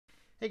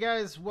Hey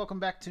guys, welcome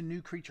back to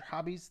New Creature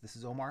Hobbies. This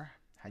is Omar.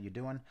 How you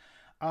doing?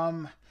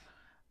 Um,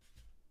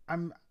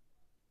 I'm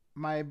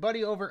my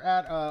buddy over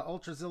at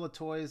Ultrazilla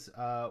Toys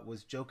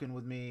was joking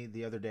with me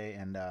the other day,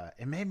 and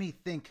it made me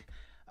think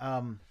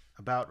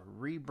about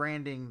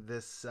rebranding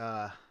this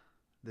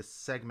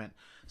segment.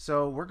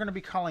 So we're going to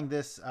be calling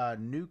this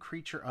New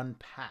Creature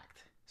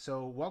Unpacked.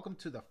 So welcome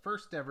to the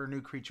first ever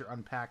New Creature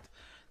Unpacked.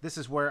 This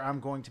is where I'm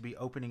going to be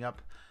opening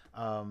up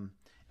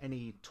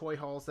any toy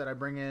hauls that I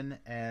bring in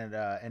and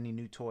any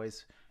new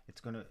toys. It's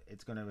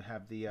gonna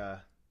have the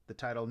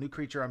title New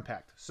Creature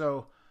Unpacked.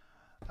 So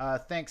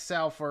thanks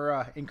Sal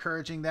for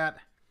encouraging that.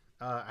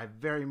 I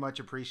very much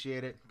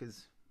appreciate it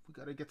because we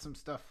got to get some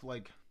stuff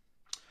like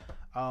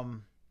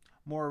um,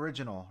 more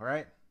original,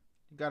 right?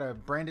 You got to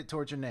brand it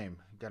towards your name.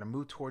 You got to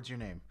move towards your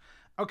name.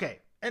 Okay.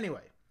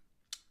 Anyway,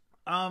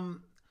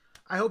 um,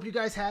 I hope you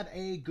guys had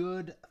a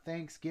good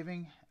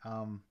Thanksgiving.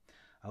 I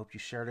hope you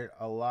shared it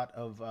a lot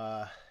of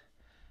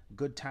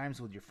good times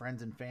with your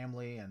friends and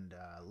family, and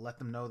let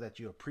them know that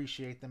you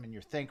appreciate them and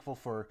you're thankful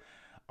for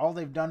all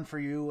they've done for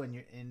you and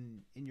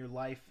in your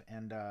life,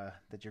 and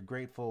that you're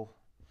grateful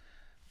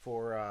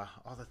for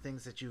all the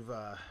things that you've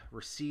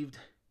received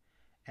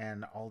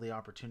and all the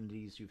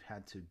opportunities you've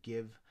had to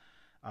give.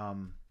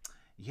 Um,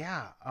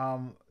 yeah,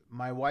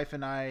 my wife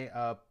and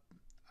I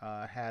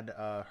had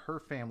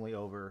her family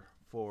over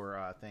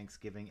for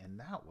Thanksgiving, and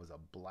that was a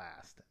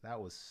blast. That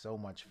was so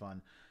much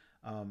fun.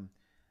 Um,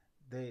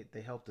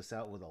 they helped us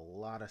out with a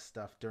lot of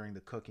stuff during the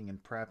cooking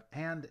and prep,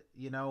 and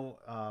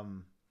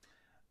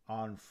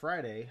on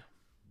Friday,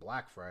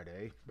 Black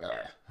Friday,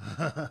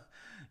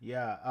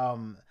 yeah,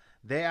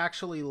 they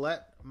actually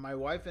let my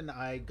wife and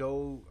I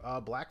go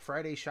Black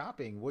Friday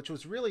shopping, which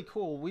was really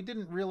cool. We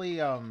didn't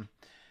really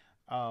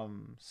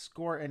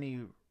score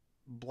any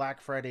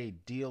Black Friday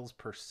deals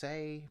per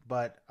se,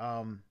 but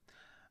uh,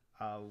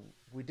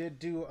 we did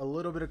do a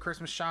little bit of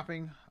Christmas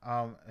shopping.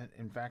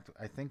 In fact,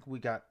 I think we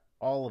got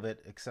all of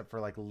it except for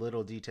like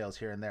little details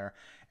here and there.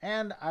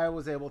 And I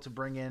was able to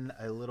bring in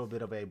a little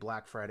bit of a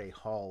Black Friday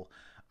haul.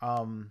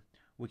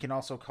 We can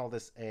also call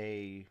this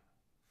a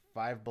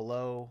Five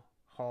Below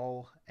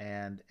haul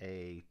and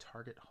a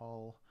Target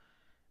haul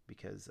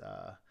because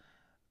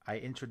I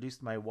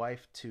introduced my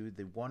wife to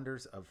the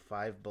wonders of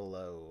Five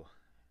Below.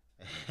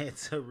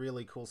 It's a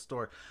really cool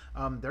store.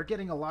 They're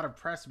getting a lot of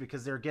press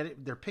because they're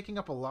picking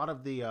up a lot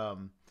of the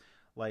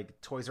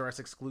like Toys R Us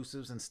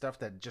exclusives and stuff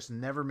that just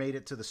never made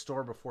it to the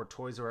store before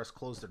Toys R Us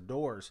closed their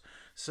doors.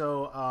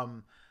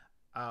 So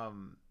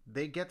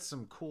they get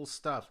some cool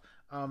stuff.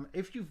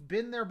 If you've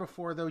been there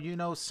before, though, you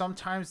know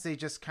sometimes they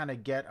just kind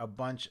of get a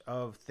bunch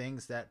of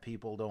things that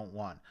people don't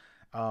want.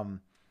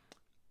 Um,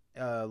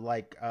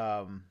 like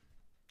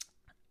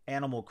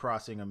Animal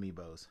Crossing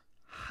amiibos.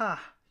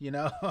 Ha! You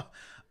know?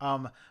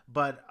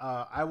 But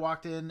I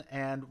walked in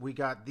and we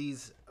got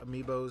these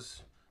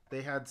amiibos.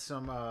 They had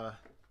some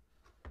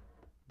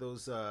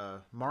those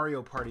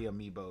Mario Party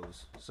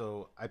amiibos.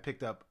 So I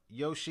picked up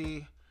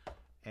Yoshi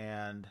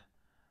and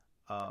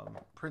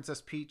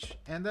Princess Peach,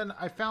 and then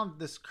I found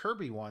this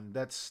Kirby one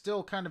that's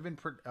still kind of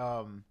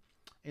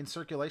in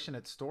circulation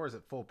at stores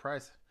at full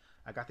price.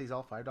 I got these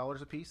all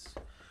 $5 a piece.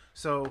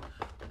 So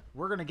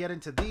we're gonna get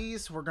into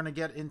these. We're gonna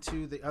get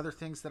into the other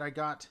things that I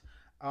got.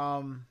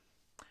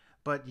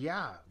 But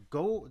yeah,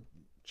 go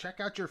check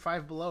out your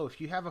Five Below.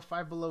 If you have a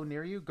Five Below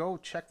near you, go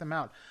check them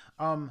out.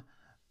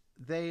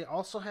 They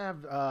also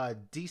have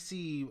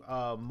DC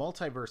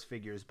Multiverse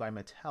figures by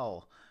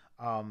Mattel.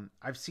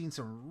 I've seen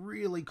some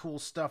really cool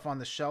stuff on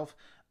the shelf,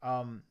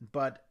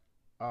 but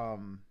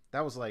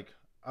that was like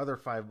other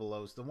Five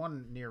Belows. The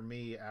one near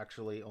me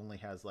actually only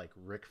has like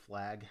Rick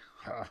Flag,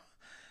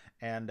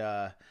 and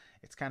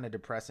it's kind of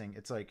depressing.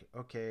 It's like,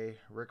 okay,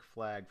 Rick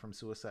Flag from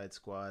Suicide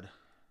Squad.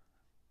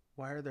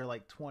 Why are there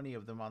like 20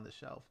 of them on the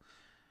shelf?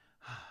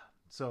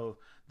 So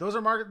those are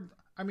market.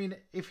 I mean,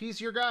 if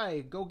he's your guy,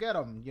 go get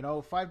him. You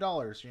know,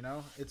 $5. You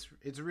know,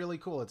 it's really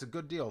cool. It's a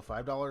good deal.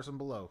 $5 and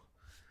below.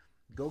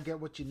 Go get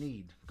what you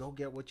need. Go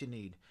get what you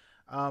need.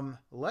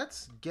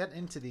 Let's get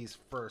into these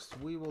first.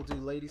 We will do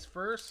ladies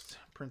first.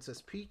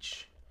 Princess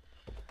Peach.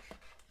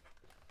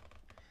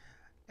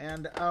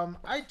 And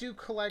I do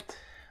collect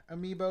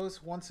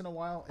amiibos once in a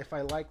while if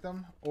I like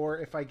them or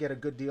if I get a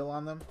good deal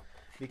on them,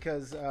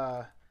 because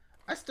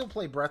I still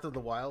play Breath of the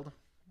Wild,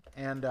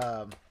 and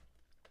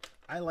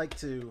I like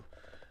to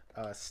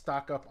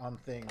stock up on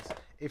things.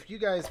 If you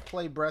guys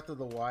play Breath of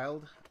the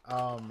Wild,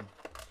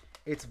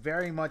 it's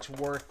very much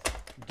worth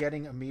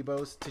getting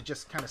amiibos to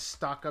just kind of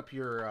stock up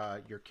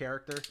your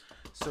character,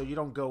 so you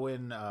don't go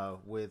in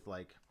with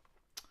like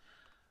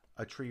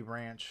a tree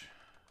branch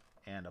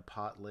and a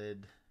pot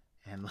lid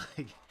and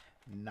like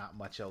not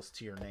much else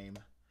to your name.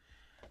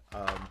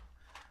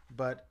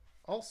 But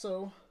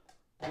also,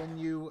 when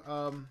you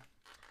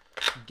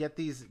get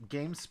these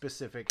game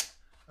specific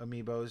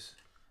amiibos,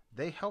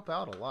 they help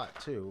out a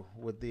lot too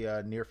with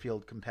the near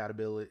field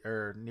compatibility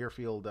or near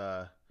field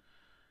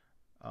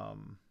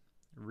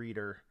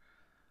reader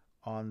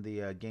on the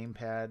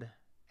gamepad,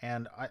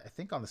 and I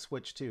think on the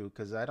Switch too,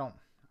 because I don't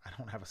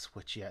have a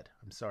Switch yet.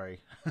 I'm sorry.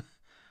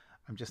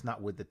 I'm just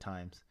not with the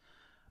times.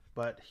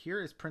 But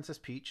here is Princess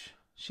Peach.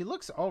 She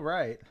looks all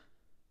right.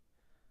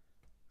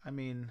 I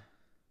mean,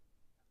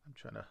 I'm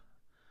trying to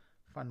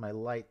find my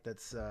light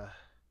that's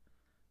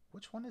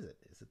which one is it?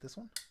 Is it this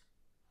one?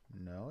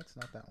 No, it's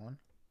not that one.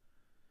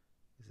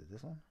 Is it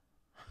this one?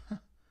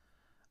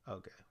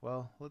 Okay,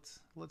 well,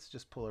 let's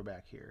just pull her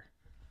back here.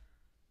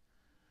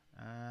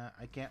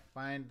 I can't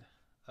find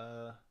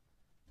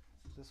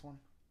this one.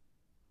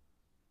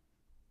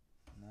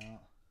 No.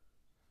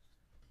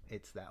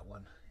 It's that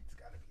one. It's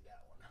got to be that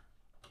one.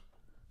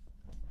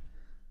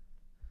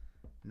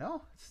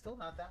 No, it's still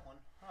not that one.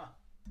 Huh.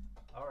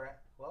 All right.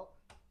 Well,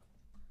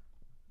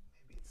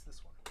 maybe it's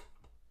this one.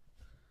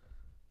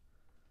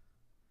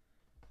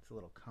 It's a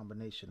little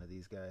combination of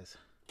these guys.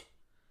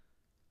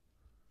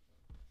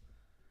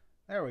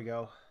 There we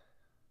go.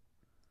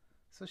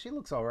 So she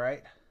looks all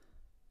right.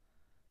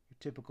 Your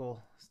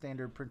typical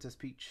standard Princess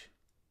Peach.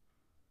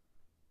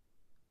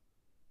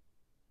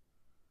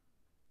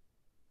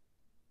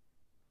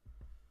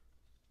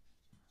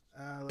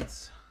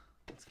 Let's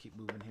keep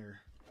moving here.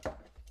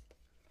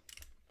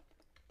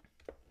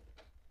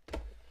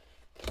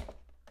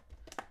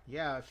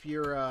 Yeah, if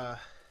you're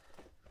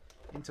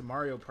into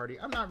Mario Party,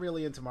 I'm not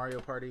really into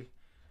Mario Party.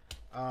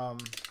 My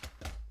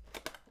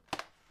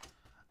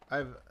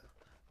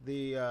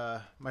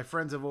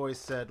friends have always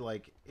said,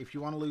 like, if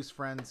you want to lose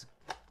friends,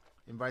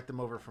 invite them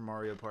over for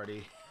Mario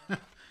Party.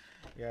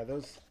 Yeah,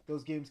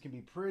 those games can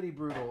be pretty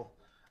brutal.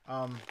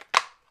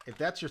 If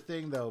that's your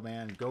thing, though,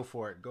 man, go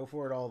for it. Go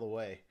for it all the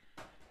way.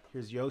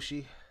 Here's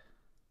Yoshi.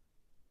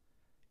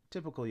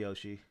 Typical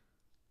Yoshi.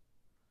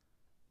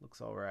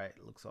 Looks all right.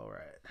 Looks all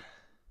right.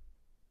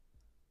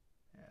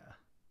 Yeah,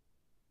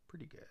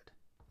 pretty good.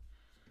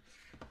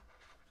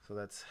 So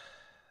that's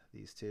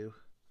these two.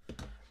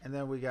 And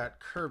then we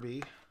got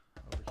Kirby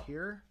over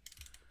here.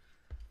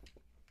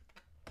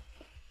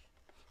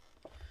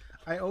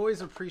 I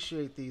always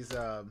appreciate these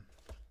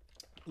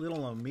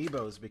little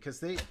Amiibos because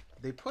they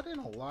put in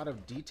a lot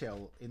of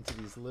detail into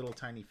these little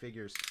tiny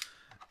figures.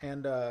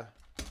 And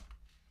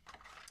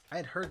I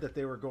had heard that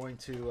they were going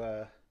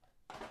to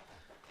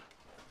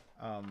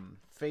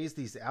phase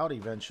these out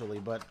eventually,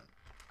 but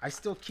I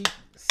still keep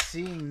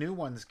seeing new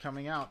ones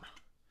coming out.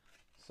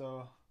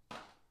 So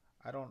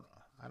I don't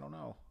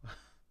know.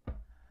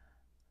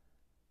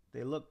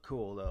 They look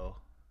cool though.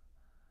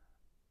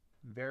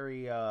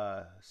 Very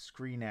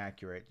screen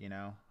accurate, you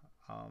know.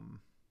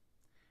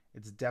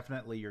 It's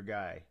definitely your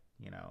guy,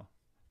 you know.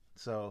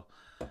 So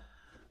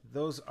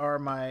those are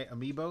my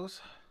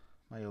Amiibos,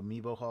 my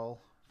Amiibo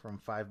haul from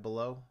Five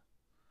Below.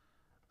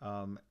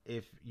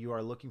 If you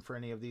are looking for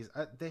any of these,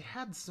 they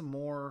had some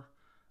more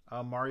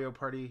Mario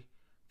Party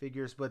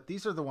figures, but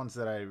these are the ones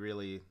that I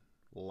really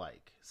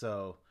like.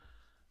 So,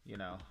 you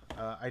know,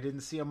 I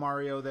didn't see a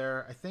Mario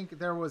there. I think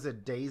there was a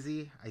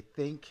Daisy.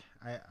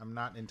 I'm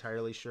not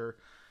entirely sure.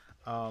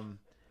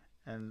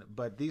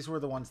 But these were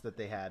the ones that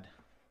they had.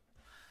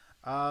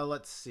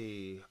 Let's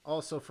see.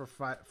 Also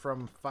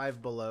from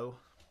Five Below,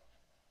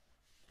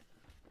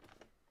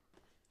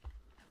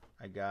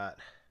 I got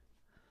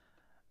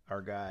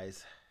our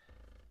guys,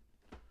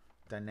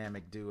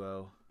 Dynamic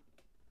Duo.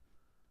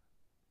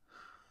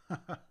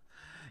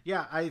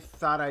 Yeah, I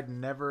thought I'd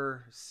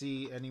never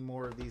see any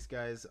more of these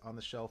guys on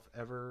the shelf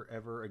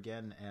ever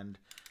again, and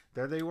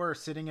there they were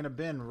sitting in a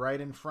bin right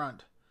in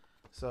front.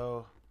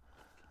 So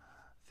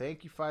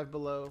thank you, Five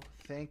Below.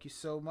 Thank you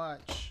so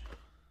much.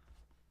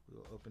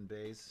 We'll open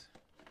bays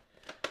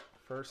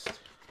first.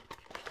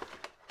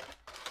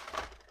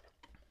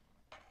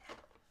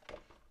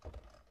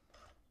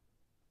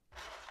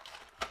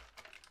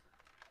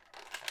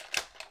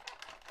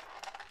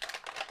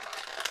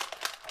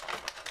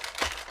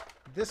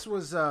 This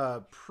was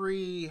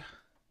pre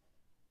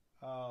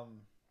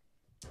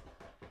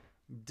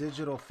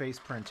digital face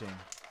printing,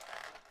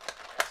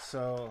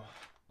 so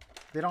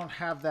they don't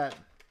have that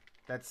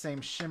same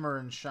shimmer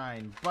and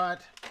shine,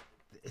 but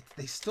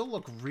they still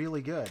look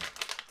really good,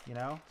 you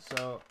know.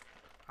 So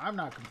I'm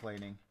not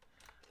complaining.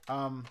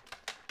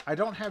 I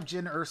don't have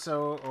Jin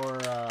Urso or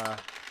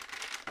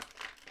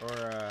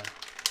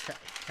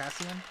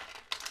Cassian.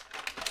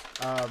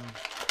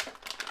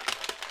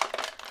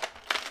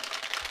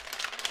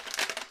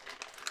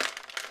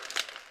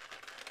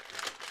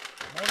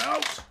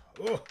 Out.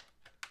 Oh.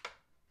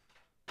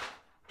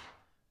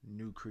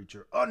 New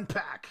Creature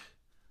Unpack.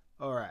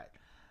 All right.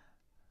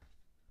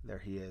 There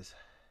he is.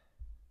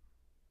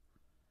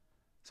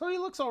 So he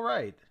looks all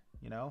right,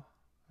 you know.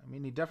 I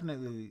mean, he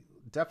definitely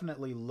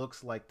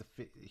looks like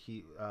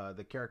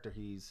the character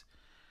he's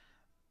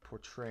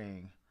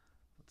portraying.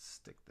 Let's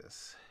stick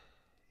this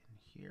in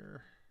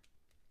here.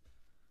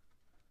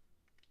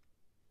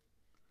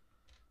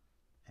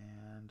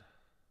 And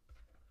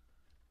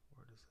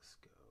where does this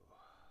go?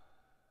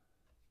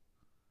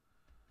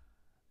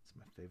 It's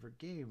my favorite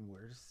game.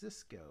 Where does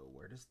this go?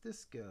 Where does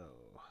this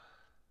go?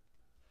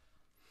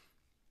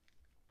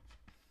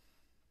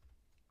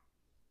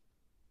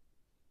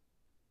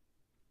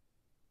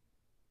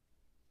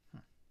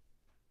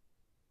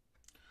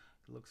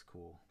 It looks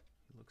cool.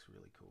 It looks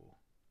really cool.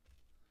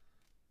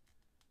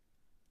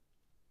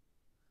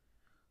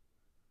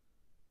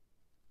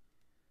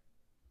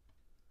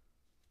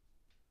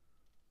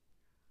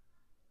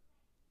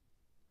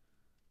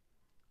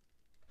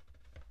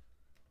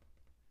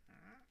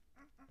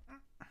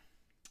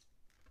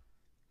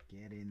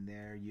 Get in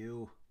there,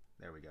 you.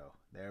 There we go.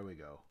 There we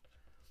go.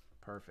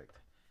 Perfect.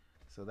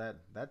 So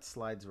that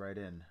slides right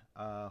in.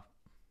 I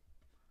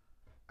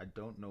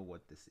don't know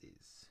what this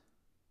is,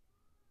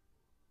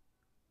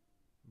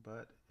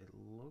 but it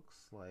looks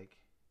like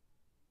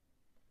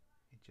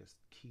it just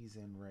keys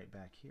in right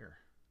back here,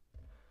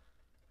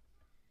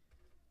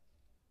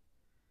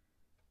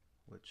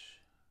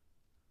 which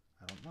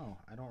I don't know.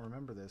 I don't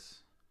remember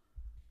this.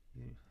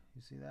 You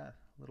see that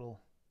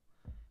little,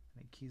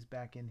 and it keys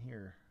back in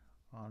here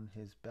on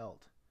his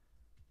belt.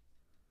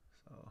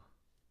 So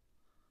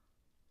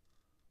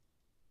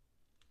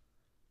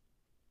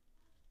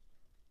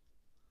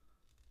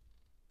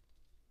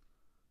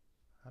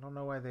I don't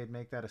know why they'd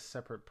make that a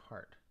separate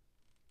part.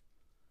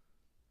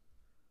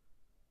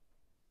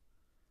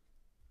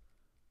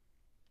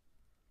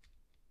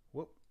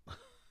 Whoop.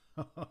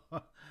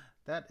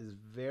 That is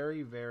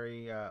very,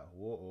 very,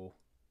 whoa.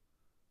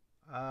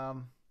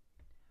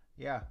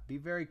 Yeah, be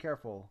very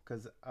careful,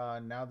 because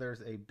now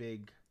there's a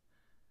big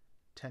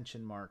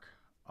tension mark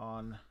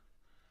on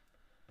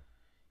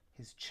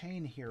his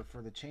chain here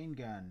for the chain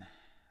gun.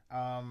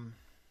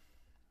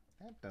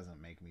 That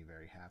doesn't make me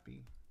very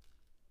happy.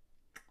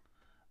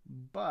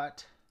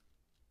 But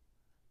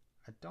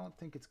I don't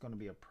think it's going to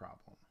be a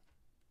problem.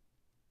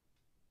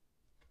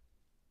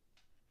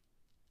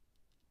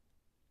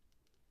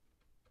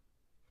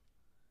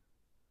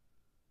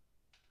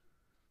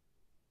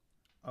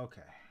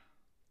 Okay.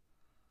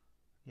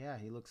 Yeah,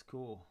 he looks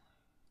cool.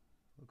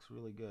 Looks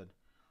really good.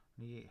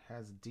 He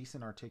has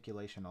decent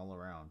articulation all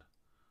around.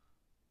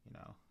 You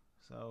know,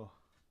 so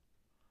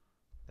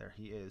there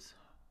he is.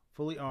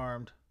 Fully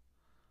armed,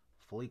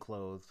 fully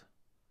clothed,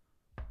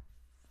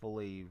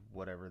 fully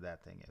whatever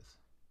that thing is.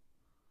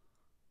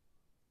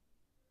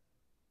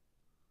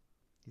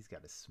 He's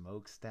got his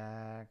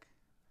smokestack.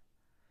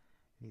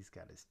 He's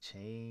got his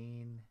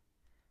chain.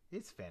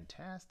 It's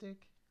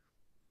fantastic.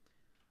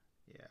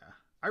 Yeah.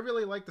 I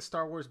really like the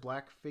Star Wars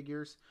Black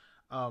figures.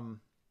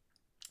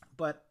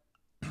 But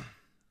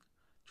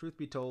truth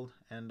be told,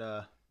 and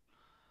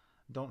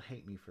don't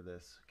hate me for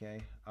this,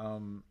 okay?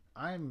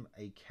 I'm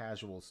a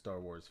casual Star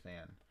Wars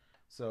fan.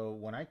 So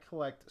when I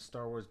collect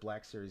Star Wars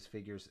Black Series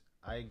figures,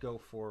 I go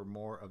for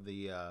more of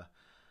the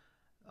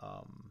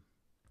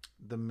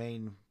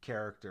main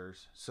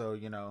characters. So,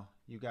 you know,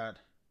 you got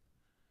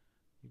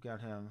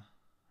him,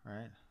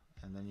 right?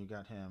 And then you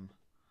got him.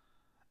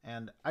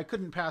 And I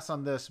couldn't pass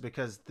on this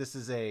because this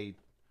is a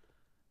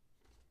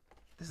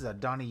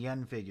Donnie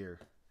Yen figure.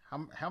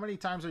 How many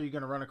times are you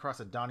going to run across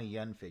a Donnie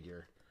Yen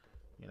figure?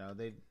 You know,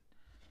 they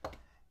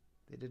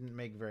didn't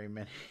make very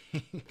many.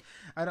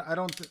 I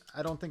don't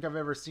think I've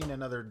ever seen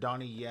another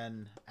Donnie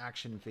Yen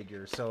action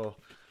figure. So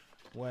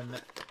when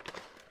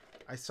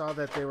I saw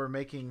that they were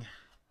making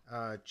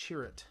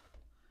Chirrut,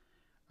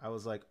 I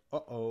was like,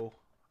 uh-oh,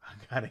 I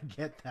gotta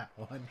get that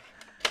one.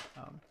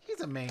 He's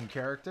a main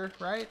character,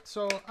 right?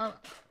 So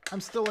I'm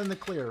still in the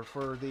clear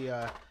for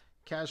the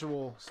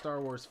casual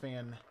Star Wars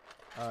fan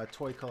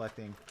toy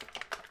collecting.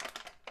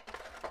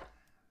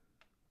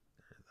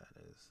 There that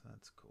is.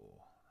 That's cool.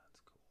 That's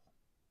cool.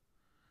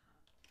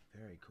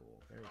 Very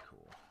cool. Very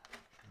cool.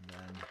 And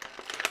then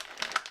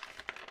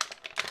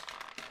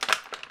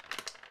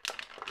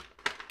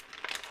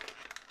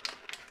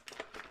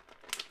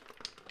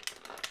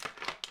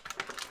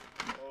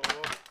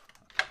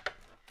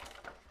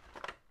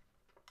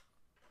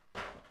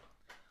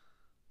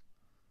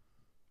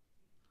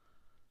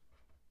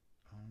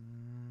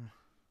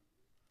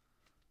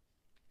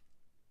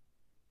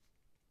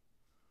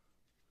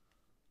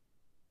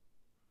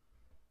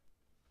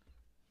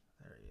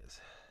there he is.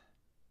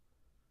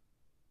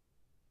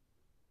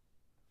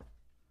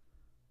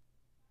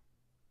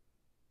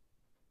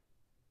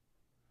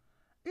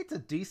 It's a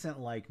decent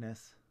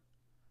likeness.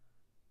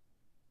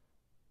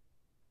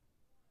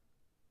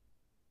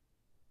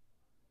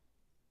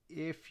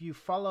 If you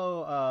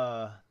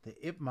follow the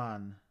Ip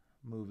Man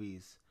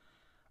movies,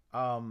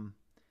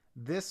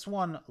 this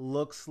one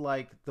looks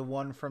like the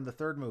one from the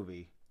third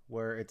movie,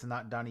 where it's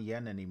not Donnie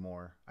Yen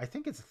anymore. I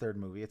think it's the third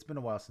movie. It's been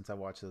a while since I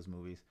watched those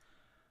movies,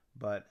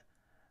 but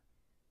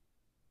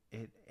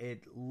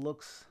it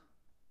looks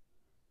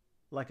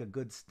like a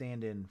good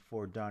stand-in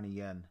for Donnie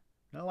Yen.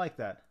 And I like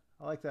that.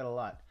 I like that a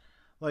lot.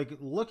 Like,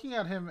 looking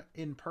at him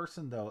in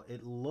person, though,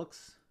 it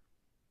looks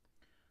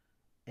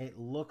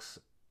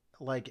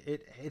like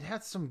it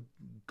has some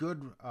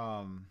good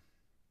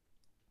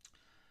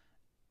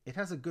it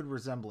has a good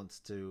resemblance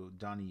to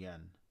Donnie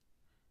Yen.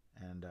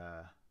 And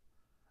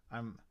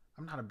I'm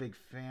not a big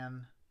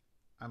fan.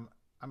 I'm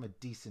a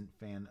decent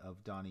fan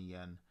of Donnie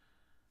Yen.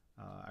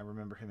 I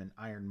remember him in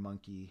Iron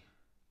Monkey,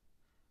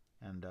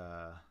 and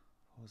what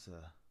was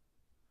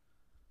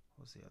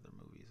the other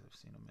movies I've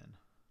seen him in?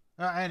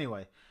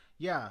 Anyway,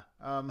 yeah.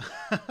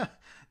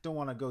 Don't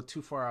want to go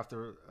too far off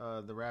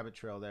the rabbit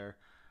trail there.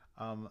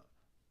 But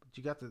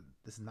you got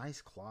this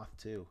nice cloth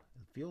too.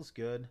 It feels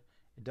good.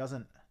 It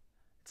doesn't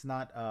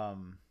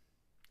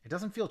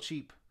feel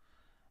cheap,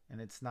 and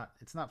it's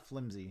not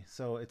flimsy.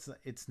 So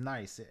it's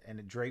nice, and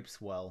it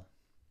drapes well.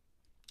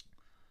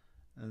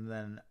 And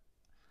then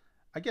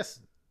I guess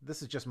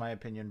this is just my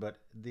opinion, but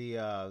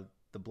the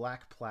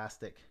black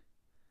plastic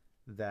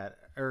that,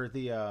 or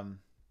the I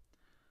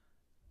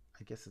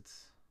guess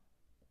it's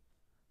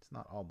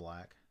not all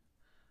black,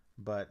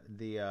 but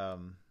the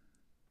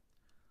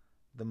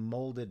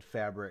molded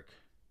fabric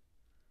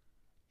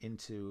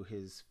into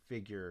his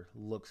figure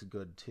looks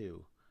good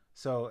too.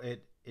 So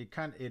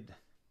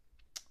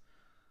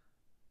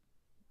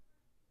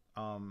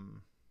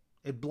um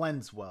it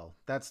blends well.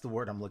 That's the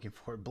word I'm looking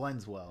for. It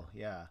blends well.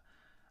 Yeah.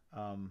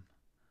 Um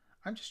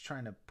I'm just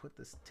trying to put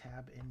this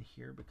tab in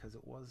here because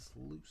it was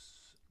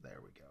loose. There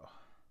we go.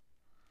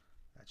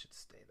 That should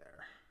stay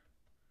there.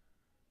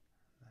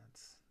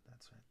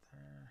 That's right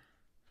there.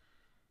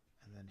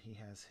 And then he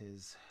has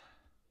his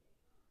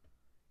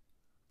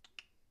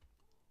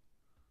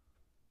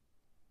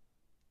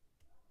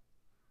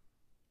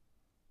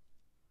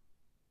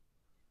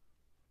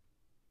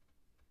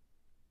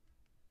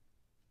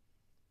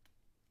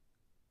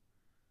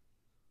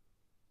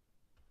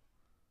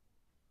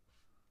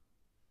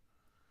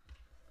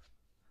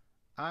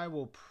I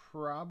will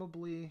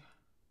probably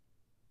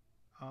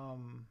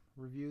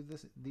review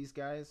these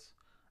guys,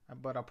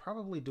 but I'll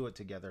probably do it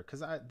together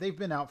because they've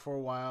been out for a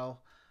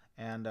while,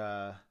 and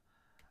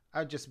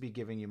I'd just be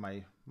giving you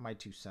my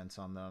 2 cents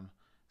on them.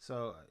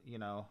 So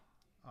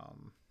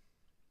um,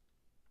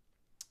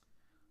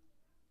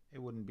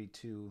 it wouldn't be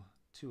too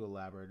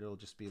elaborate. It'll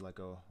just be like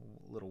a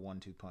little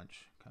 1-2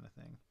 punch kind of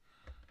thing.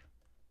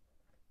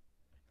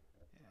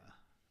 Yeah,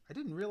 I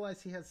didn't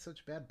realize he has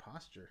such bad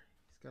posture.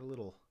 He's got a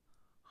little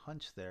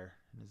hunch there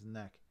in his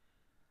neck.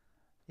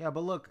 Yeah,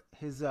 but look,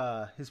 his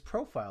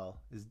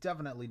profile is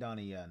definitely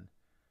Donnie Yen,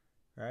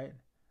 right?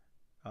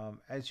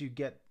 As you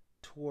get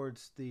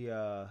towards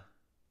the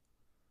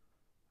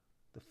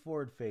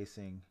forward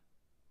facing,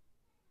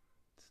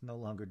 it's no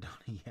longer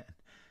Donnie Yen,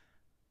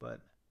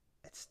 but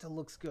it still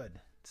looks good.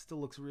 It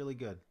still looks really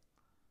good.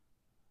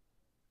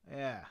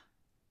 Yeah,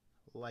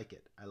 like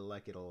it. I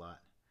like it a lot.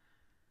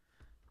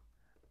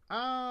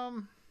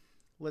 Um,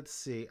 let's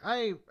see.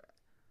 I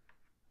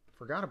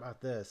forgot about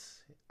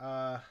this.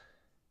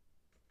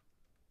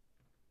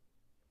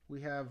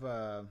 We have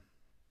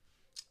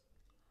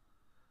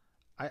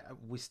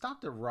we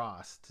stopped at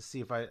Ross to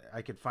see if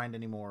I could find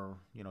any more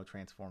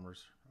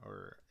Transformers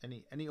or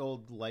any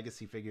old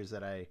legacy figures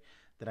that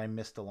I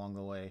missed along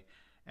the way,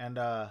 and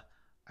I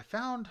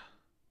found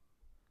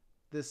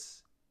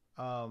this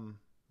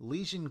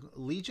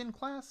Legion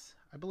class,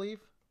 I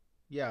believe.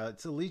 Yeah,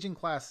 it's a Legion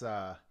class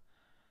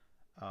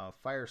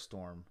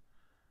Firestorm,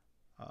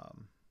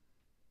 um,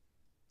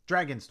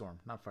 Dragonstorm,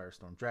 not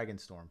Firestorm,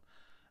 Dragonstorm,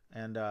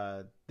 and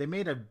they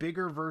made a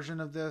bigger version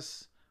of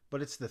this,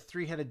 but it's the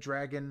three-headed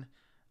dragon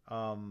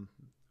from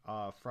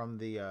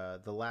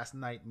the Last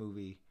Night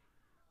movie,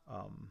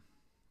 um,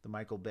 the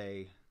Michael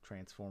Bay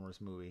Transformers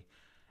movie,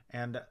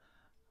 and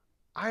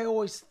I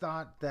always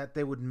thought that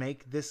they would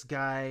make this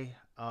guy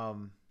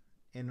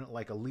in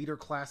like a leader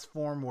class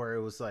form where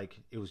it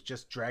was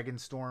just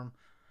Dragonstorm,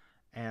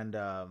 and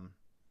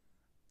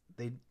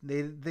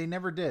they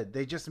never did.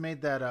 They just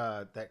made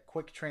that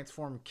quick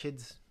transform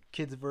kids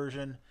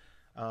version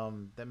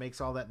that makes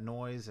all that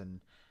noise, and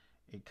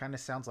it kind of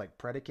sounds like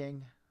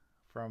Predaking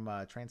from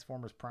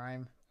Transformers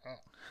Prime.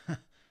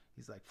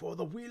 He's like, for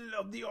the will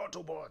of the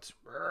Autobots,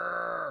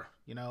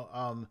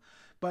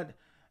 but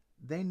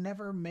they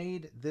never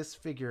made this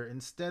figure.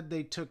 Instead,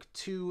 they took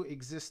two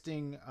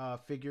existing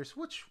figures,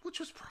 which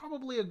was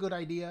probably a good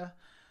idea,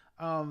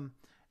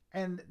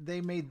 and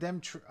they made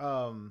them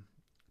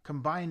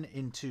combine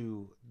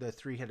into the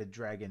three-headed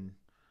dragon.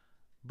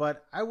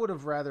 But I would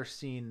have rather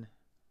seen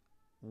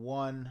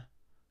one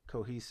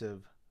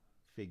cohesive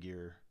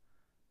figure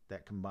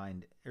that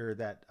combined or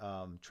that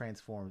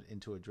transformed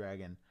into a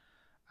dragon.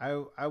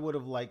 I would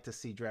have liked to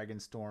see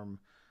Dragonstorm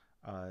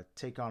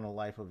take on a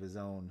life of his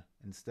own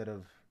instead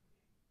of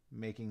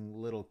making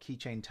little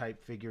keychain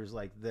type figures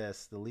like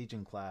this, the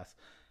Legion class,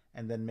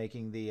 and then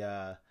making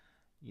the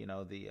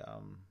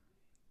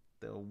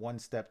one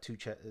step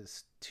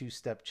two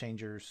step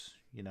changers,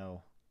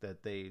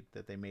 that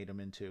they made them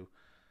into.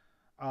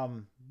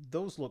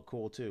 Those look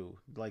cool too.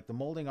 Like the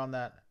molding on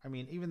that. I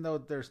mean, even though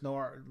there's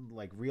no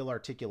like real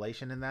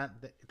articulation in that,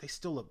 they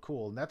still look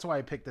cool, and that's why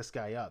I picked this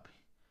guy up.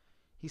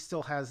 He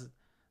still has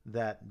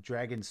that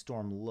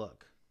Dragonstorm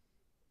look,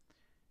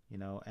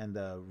 and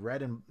the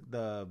red and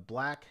the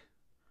black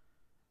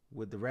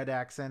with the red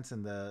accents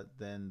and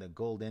the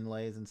gold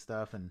inlays and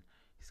stuff, and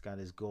he's got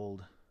his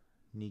gold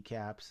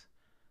kneecaps,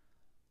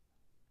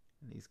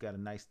 and he's got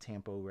a nice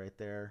tempo right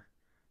there.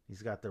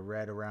 He's got the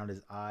red around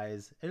his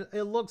eyes.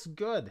 It looks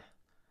good.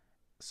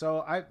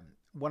 So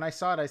when I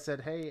saw it, I said,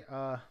 "Hey,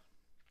 I'm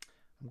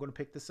going to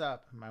pick this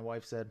up." My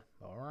wife said,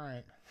 "All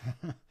right."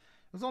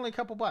 It was only a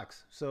couple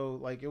bucks, so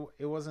like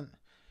it wasn't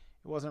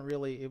going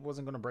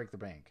to break the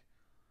bank.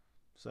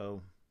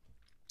 So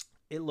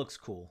it looks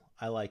cool.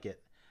 I like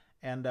it,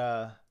 and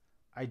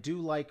I do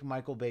like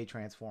Michael Bay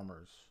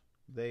Transformers.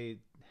 They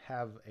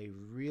have a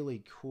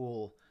really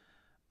cool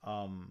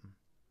um,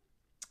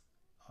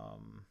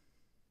 um,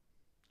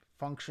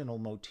 functional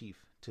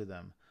motif to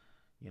them.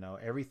 You know,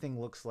 everything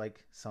looks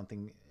like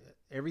something.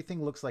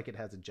 Everything looks like it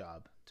has a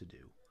job to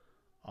do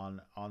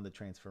on the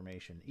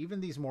transformation.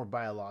 Even these more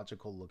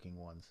biological looking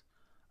ones,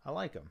 I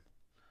like them.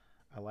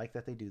 I like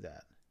that they do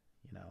that.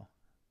 You know.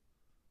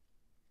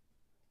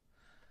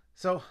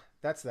 So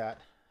that's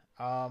that.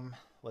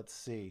 Let's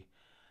see.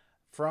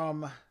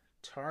 From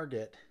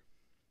Target,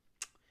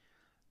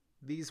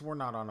 these were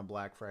not on a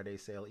Black Friday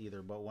sale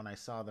either, but when I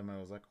saw them, I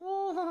was like,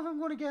 oh, I'm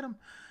going to get them.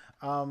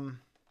 Um,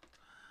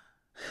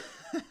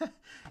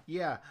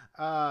 yeah.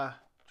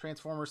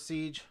 Transformer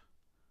Siege.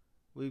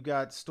 We've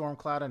got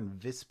Stormcloud and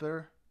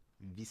Visper.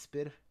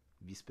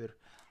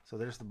 So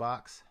there's the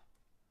box.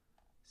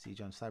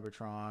 Siege on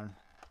Cybertron.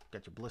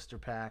 Got your blister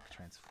pack.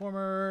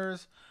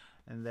 Transformers.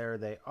 And there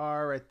they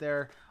are right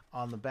there.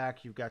 On the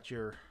back, you've got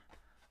your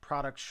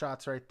product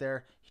shots right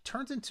there. He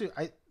turns into...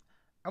 I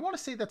want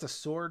to say that's a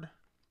sword.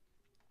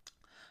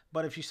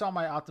 But if you saw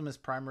my Optimus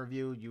Prime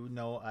review, you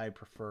know I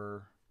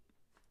prefer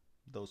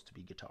those to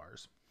be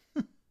guitars.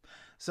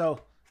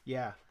 So,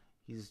 yeah.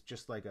 He's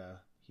just like a...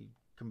 He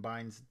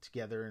combines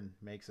together and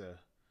makes a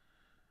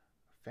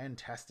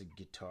fantastic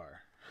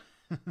guitar.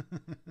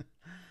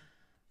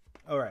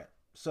 Alright,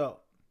 so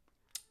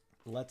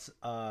let's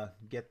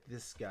get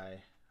this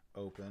guy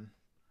open.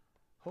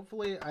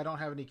 Hopefully I don't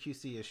have any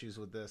QC issues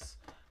with this,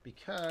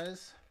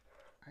 because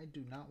I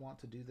do not want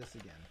to do this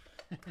again.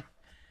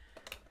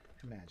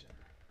 Imagine.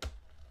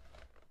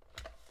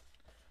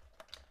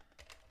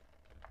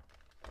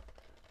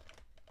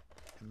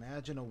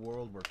 Imagine a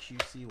world where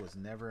QC was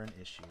never an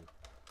issue.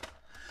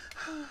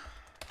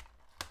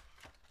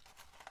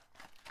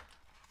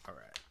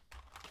 Alright.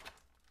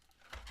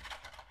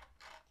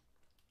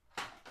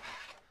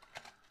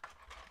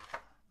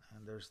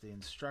 And there's the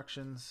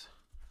instructions.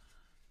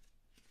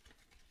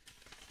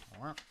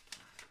 Alright.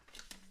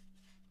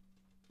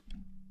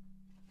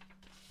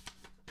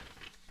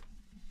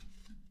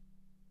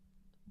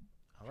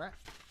 Alright.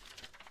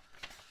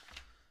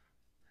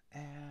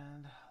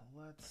 And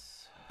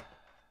let's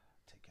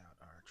take out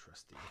our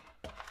trusty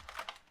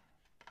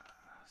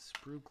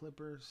sprue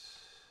clippers.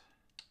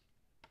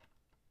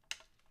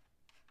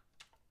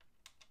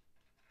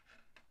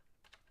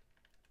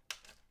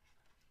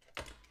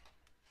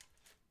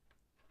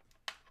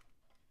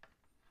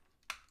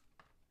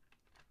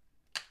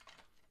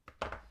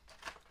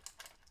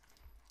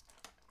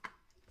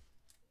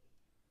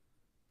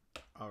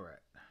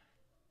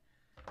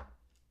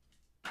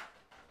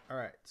 All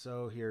right,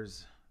 so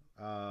here's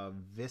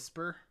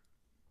Visper.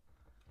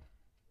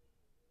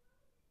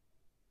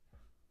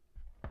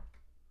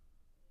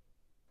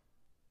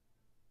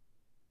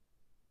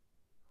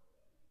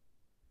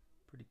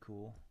 Pretty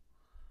cool.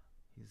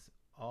 He's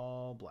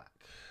all black.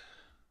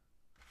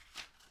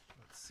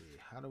 Let's see,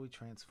 how do we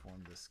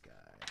transform this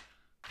guy?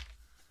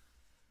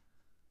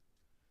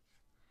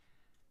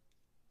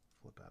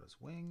 Flip out his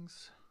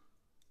wings.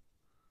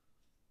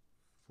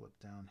 Flip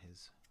down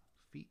his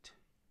feet.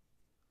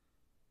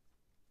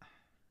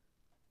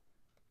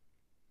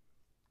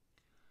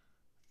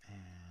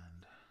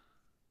 And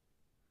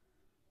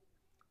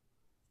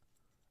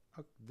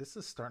oh, this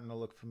is starting to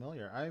look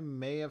familiar. I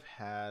may have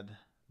had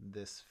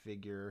this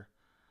figure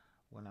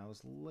when I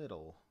was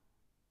little.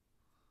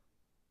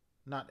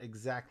 Not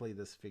exactly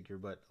this figure,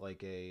 but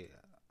like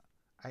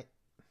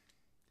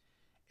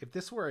if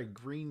this were a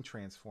green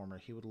Transformer,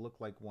 he would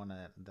look like one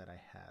that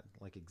I had,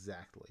 like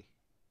exactly.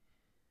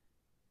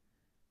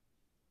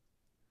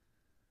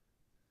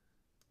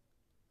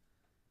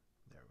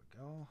 There we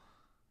go.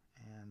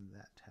 And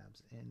that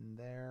tabs in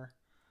there.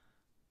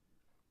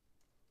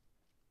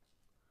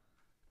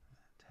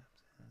 That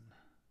tabs in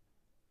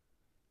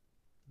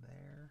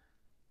there.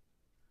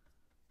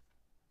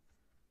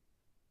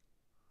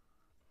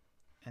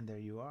 And there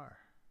you are.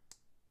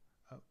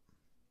 Oh.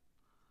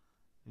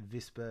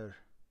 Visper.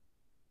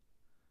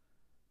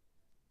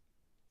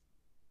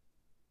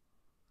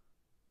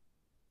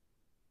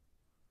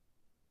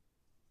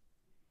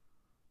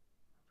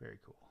 Very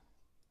cool.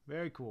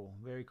 Very cool.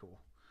 Very cool.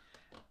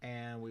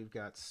 And we've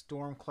got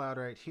Stormcloud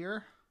right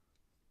here.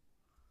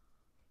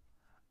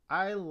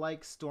 I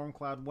like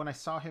Stormcloud. When I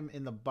saw him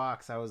in the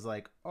box, I was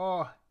like,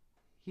 oh,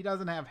 he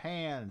doesn't have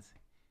hands.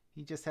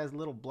 He just has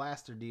little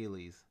blaster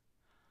dealies.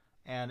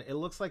 And it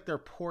looks like they're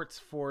ports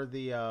for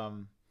the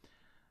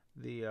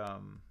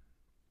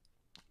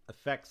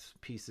effects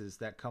pieces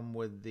that come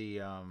with the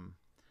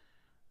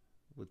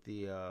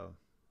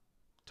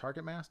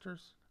Target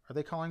Masters. Are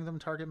they calling them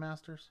Target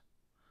Masters?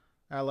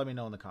 Let me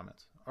know in the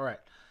comments. All right.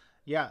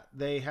 Yeah,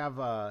 they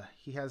have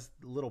he has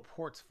little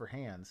ports for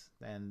hands,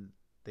 and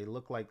they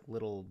look like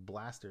little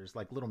blasters,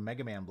 like little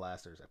Mega Man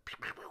blasters.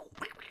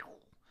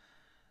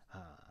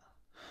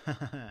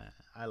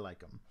 I like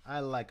them. I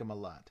like them a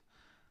lot.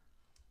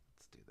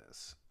 Let's do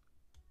this.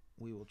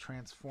 We will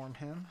transform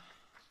him.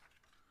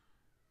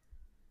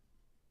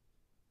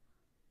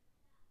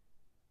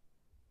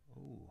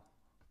 Ooh.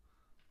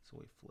 So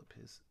we flip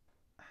his.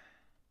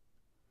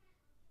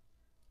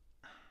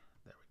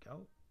 There we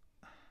go.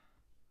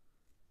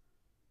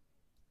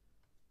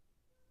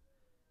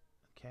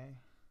 Okay.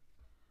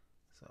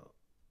 So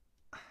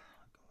go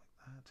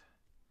that.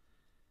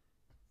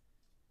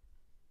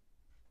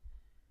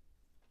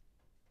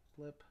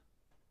 Flip.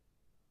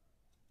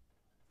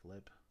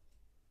 Flip.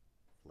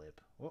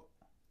 Flip. Whoa.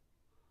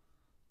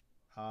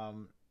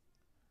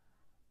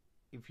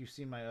 If you've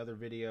seen my other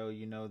video,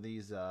 you know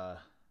these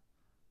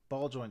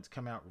ball joints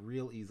come out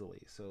real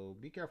easily, so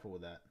be careful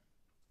with that.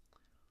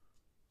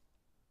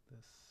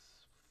 This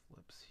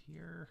flips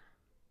here.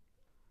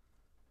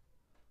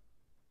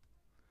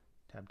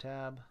 Tab,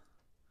 tab.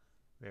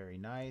 Very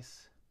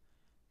nice.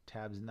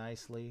 Tabs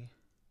nicely.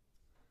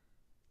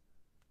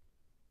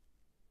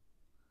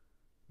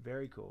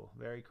 Very cool,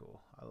 very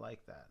cool. I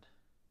like that.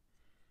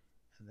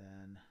 And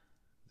then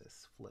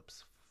this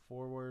flips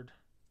forward.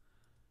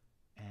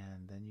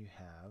 And then you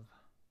have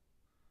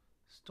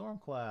Storm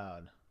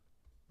Cloud.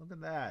 Look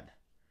at that.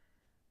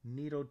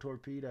 Neato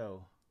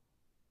Torpedo.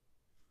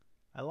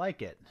 I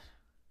like it.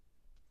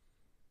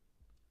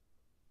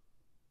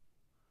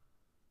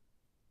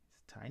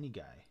 He's a tiny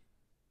guy.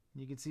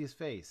 You can see his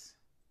face.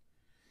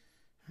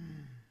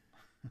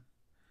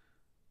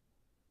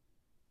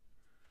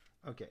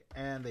 Okay,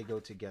 and they go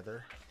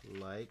together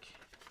like...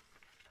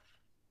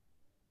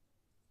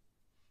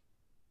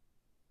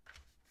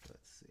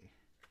 Let's see.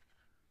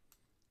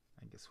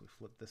 I guess we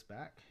flip this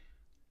back.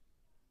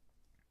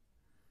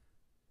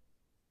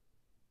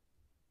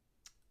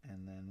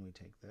 And then we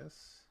take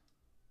this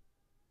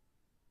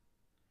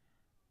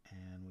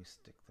and we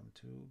stick them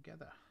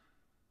together.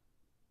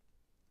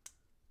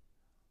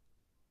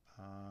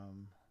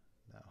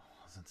 That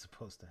wasn't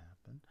supposed to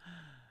happen.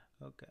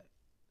 Okay,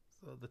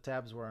 so the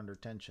tabs were under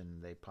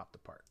tension. They popped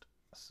apart.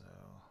 So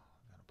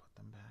I'm gonna put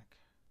them back.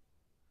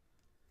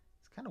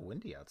 It's kind of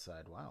windy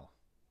outside. Wow.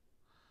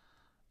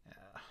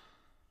 Yeah.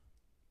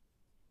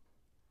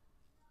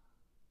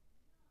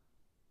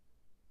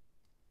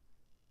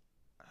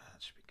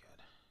 That should be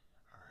good.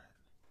 All right.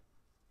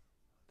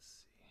 Let's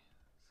see.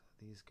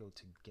 So these go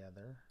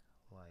together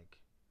like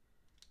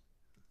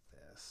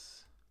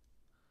this.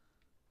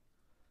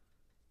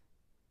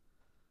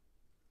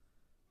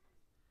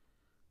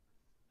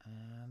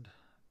 And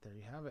there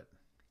you have it.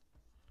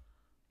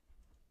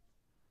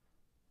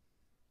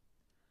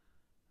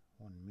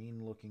 One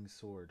mean looking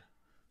sword.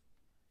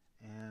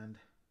 And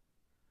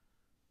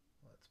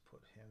let's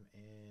put him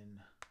in...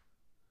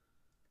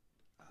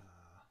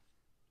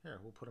 here,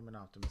 we'll put him in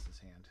Optimus's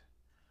hand.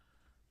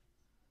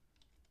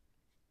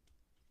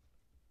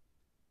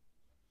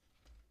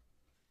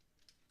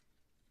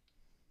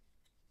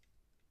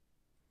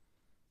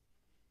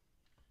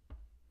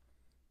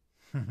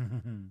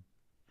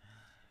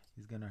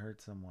 He's gonna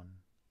hurt someone.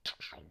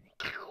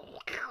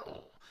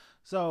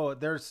 So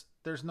there's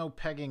no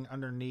pegging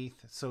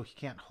underneath, so he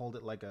can't hold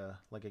it like a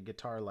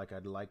guitar like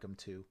I'd like him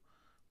to.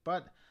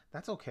 But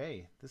that's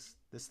okay. This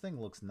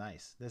thing looks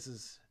nice. This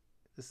is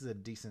a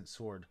decent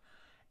sword.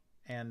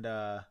 And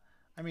I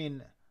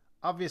mean,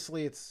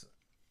 obviously it's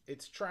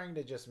trying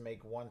to just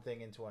make one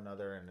thing into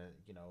another, and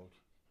you know,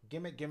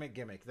 gimmick.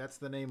 That's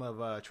the name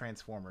of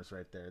Transformers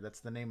right there.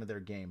 That's the name of their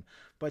game.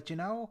 But you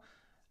know,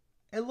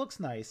 it looks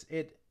nice.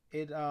 It's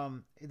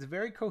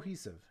very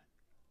cohesive.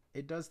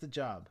 It does the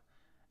job.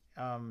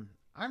 I'm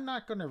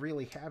not going to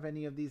really have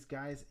any of these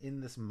guys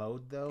in this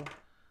mode, though.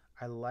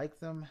 I like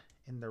them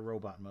in their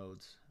robot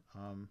modes.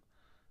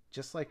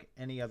 Just like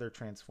any other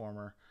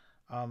Transformer.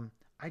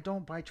 I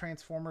don't buy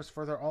Transformers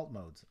for their alt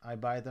modes. I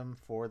buy them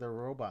for their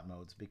robot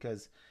modes,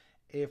 because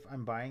if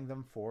I'm buying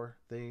them for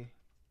the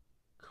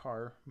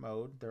car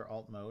mode, their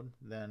alt mode,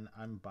 then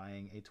I'm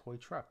buying a toy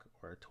truck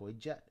or a toy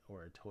jet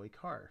or a toy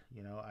car.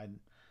 You know, I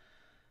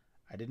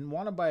didn't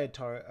want to buy a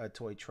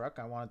toy truck.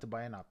 I wanted to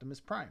buy an Optimus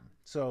Prime.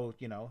 So,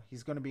 you know,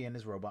 he's going to be in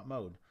his robot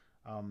mode.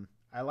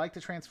 I like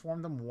to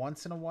transform them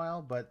once in a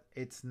while, but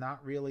it's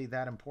not really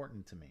that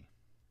important to me.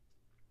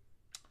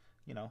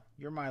 You know,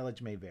 your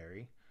mileage may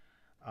vary.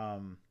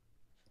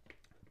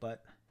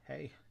 But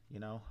hey, you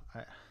know,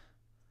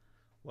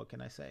 what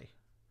can I say?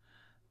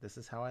 This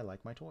is how I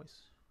like my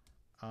toys.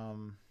 Yeah,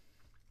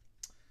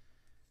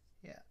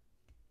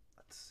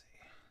 let's see.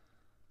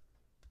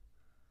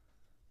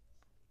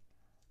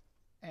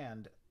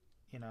 And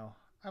you know,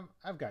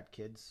 I've got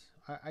kids.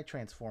 I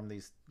transform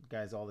these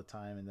guys all the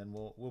time, and then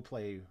we'll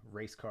play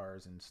race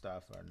cars and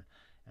stuff,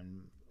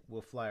 and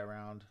we'll fly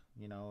around,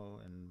 you know,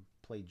 and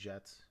play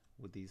jets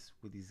with these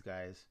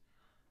guys,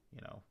 you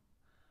know.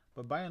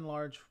 But by and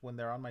large, when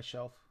they're on my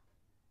shelf,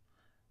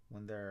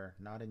 when they're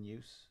not in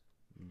use,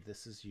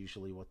 this is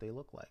usually what they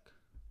look like.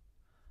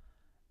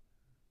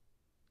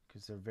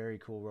 Because they're very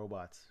cool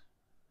robots.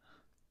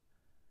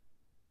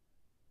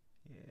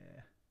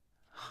 Yeah.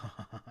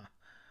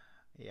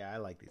 Yeah, I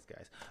like these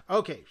guys.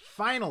 Okay,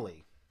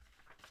 finally,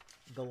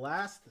 the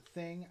last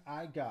thing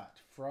I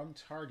got from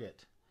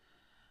Target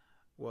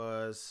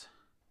was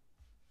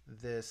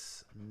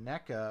this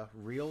NECA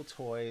Real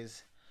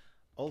Toys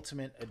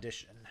Ultimate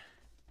Edition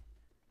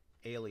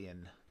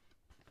Alien.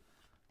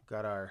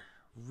 Got our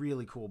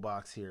really cool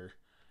box here.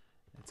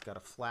 It's got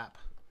a flap.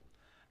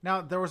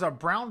 Now, there was a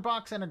brown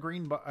box and a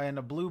green and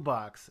a blue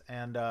box,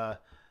 and I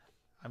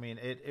mean,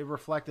 it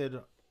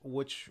reflected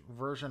which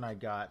version I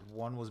got.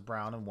 One was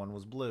brown and one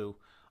was blue.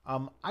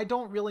 I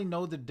don't really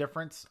know the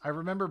difference. I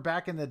remember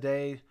back in the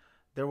day,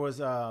 there was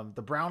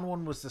the brown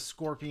one was the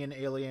scorpion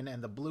alien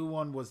and the blue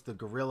one was the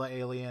gorilla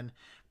alien.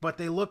 But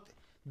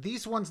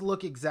these ones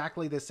look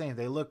exactly the same.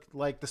 They look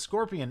like the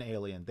scorpion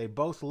alien. They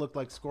both look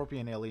like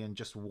scorpion alien.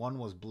 Just one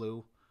was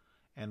blue,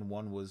 and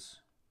one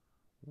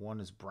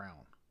is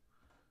brown.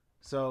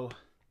 So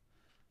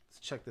let's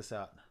check this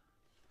out.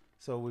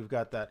 So we've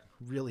got that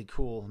really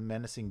cool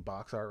menacing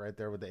box art right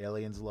there with the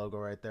aliens logo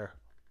right there.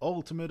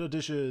 Ultimate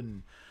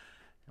Edition.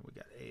 And we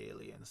got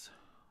aliens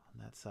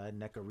on that side.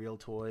 NECA Real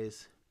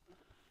Toys.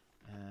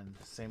 And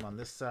same on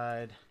this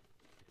side.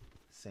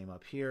 Same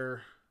up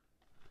here.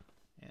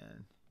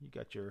 And you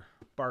got your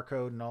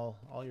barcode and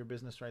all your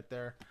business right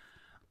there.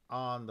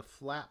 On the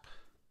flap,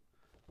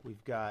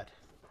 we've got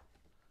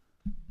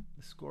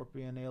the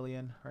scorpion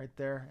alien right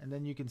there. And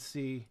then you can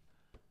see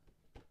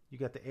you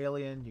got the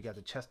alien, you got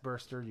the chest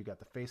burster, you got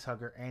the face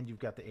hugger, and you've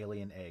got the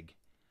alien egg.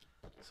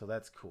 So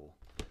that's cool.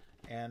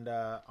 And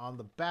on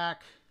the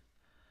back,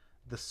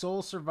 the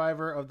sole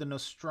survivor of the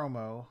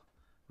Nostromo,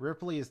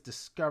 Ripley is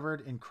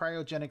discovered in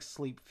cryogenic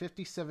sleep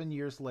 57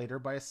 years later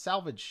by a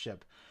salvage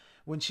ship.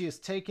 When she is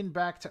taken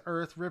back to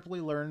Earth,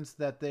 Ripley learns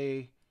that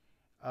the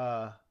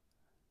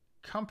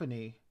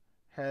company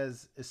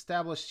has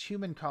established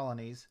human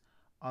colonies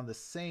on the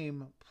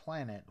same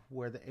planet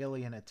where the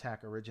alien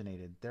attack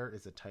originated. There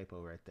is a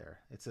typo right there.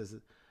 It says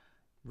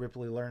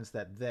Ripley learns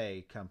that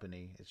they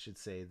company, it should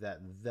say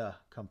that the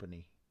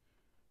company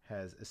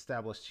has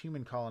established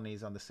human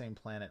colonies on the same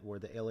planet where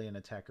the alien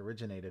attack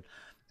originated.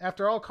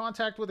 After all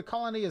contact with the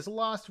colony is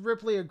lost,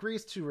 Ripley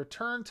agrees to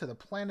return to the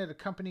planet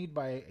accompanied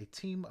by a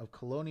team of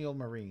colonial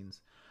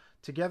marines.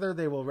 Together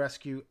they will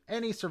rescue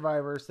any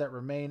survivors that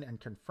remain and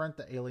confront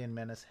the alien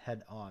menace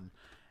head on.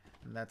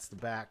 And that's the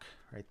back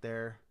right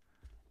there.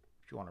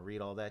 If you want to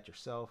read all that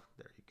yourself,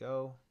 there you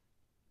go.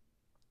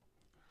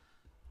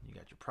 You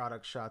got your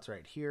product shots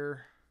right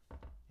here and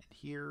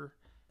here and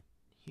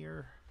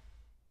here.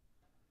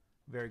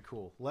 Very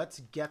cool. Let's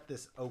get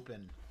this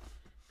open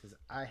because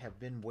I have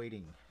been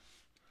waiting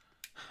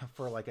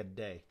for like a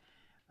day.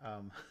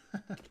 Let's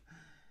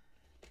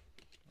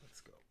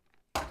go.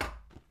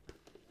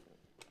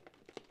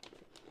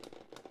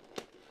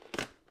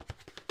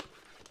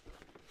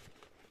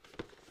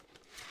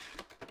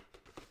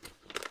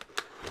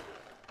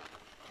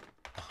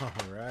 All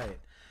right.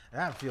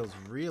 That feels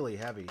really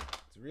heavy.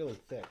 It's really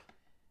thick.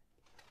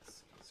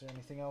 Is there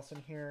anything else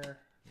in here?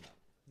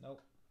 No.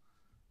 Nope.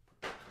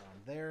 Down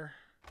there.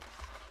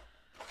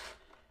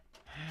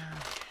 And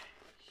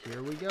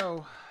here we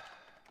go.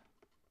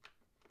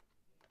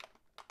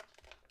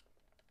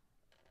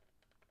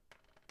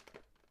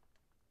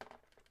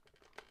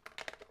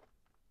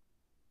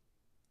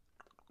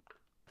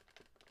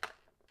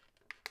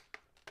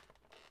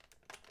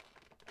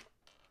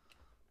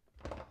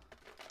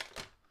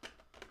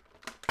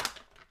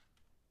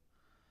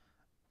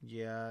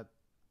 Yeah,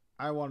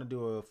 I want to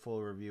do a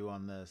full review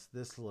on this.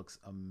 This looks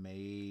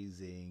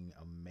amazing,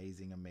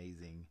 amazing,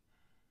 amazing.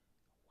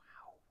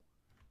 Wow.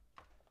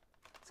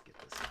 Let's get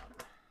this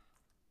out.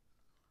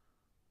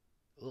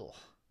 Ugh.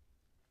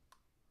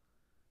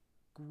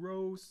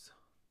 Gross.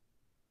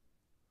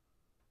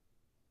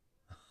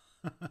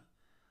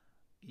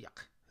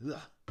 Yuck.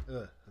 Ugh.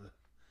 Ugh.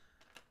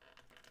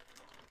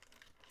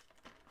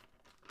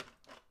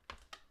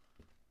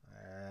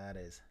 That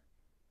is.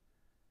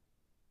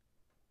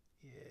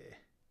 Yeah.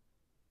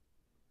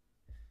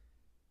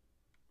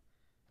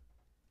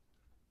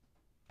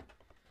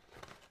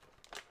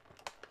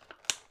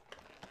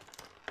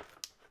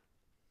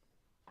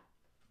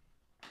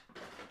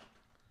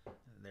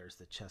 And there's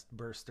the chest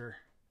burster.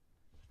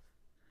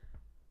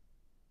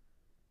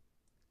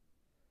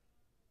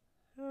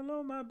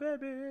 Hello, my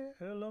baby.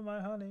 Hello, my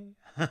honey.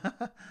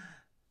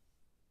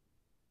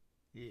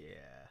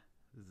 Yeah,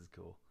 this is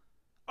cool.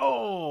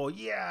 Oh,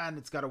 yeah, and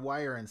it's got a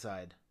wire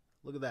inside.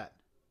 Look at that.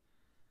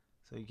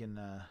 So you can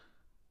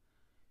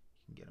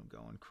get them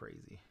going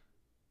crazy.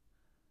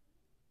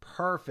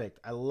 Perfect.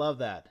 I love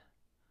that.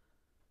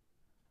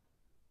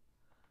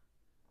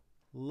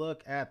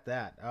 Look at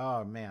that.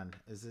 Oh, man.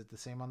 Is it the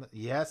same on the...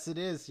 Yes, it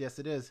is. Yes,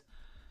 it is.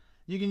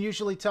 You can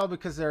usually tell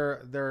because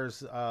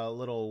there's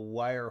little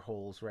wire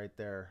holes right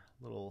there.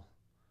 Little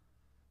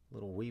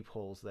weep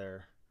holes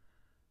there.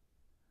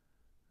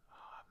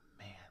 Oh,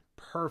 man.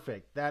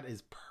 Perfect. That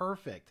is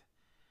perfect.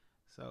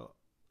 So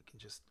we can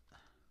just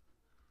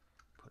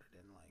put it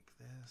in like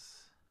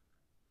this.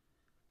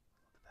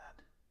 Look at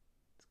that.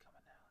 It's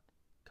coming out.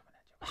 Coming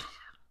at you.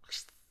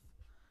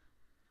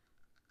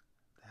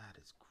 That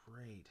is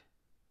great.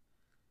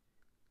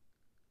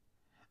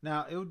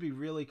 Now, it would be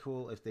really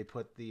cool if they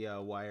put the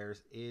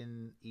wires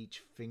in each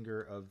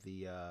finger of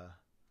the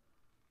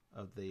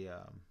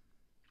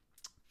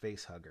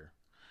face hugger.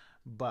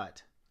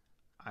 But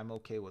I'm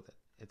okay with it.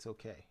 It's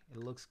okay. It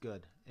looks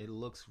good. It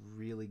looks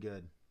really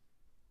good.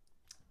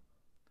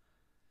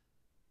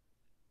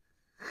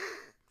 Oh,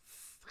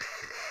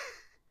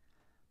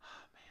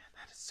 man,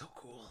 that is so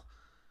cool.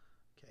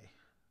 Okay.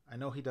 I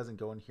know he doesn't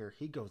go in here.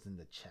 He goes in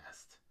the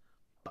chest.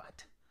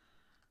 But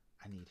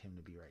I need him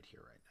to be right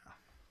here right now.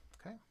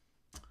 Okay?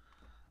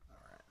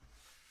 All right.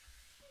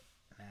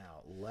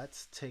 Now,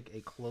 let's take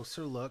a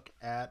closer look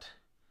at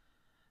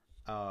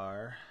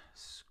our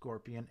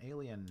scorpion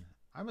alien.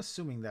 I'm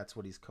assuming that's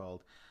what he's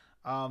called.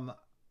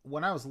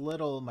 When I was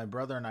little, my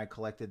brother and I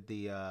collected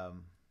the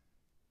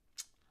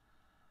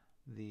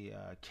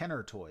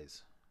Kenner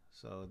toys.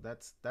 So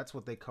that's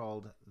what they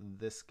called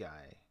this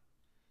guy.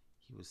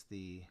 He was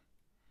the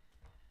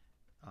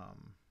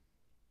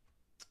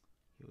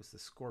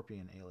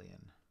scorpion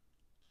alien.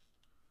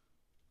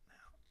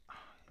 Now,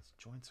 his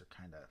joints are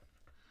kind of...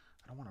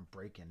 I don't want to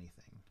break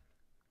anything.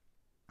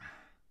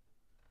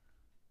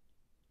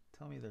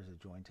 Tell me there's a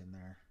joint in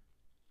there.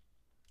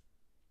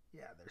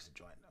 Yeah, there's a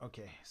joint.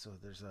 Okay, so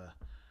there's a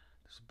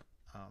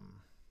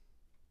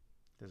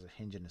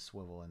hinge and a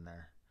swivel in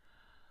there.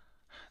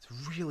 It's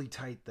really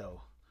tight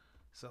though.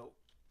 So,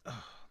 there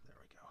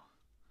we go.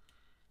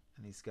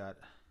 And he's got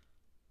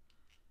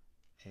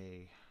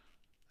a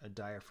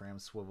diaphragm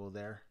swivel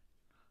there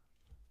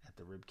at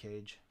the rib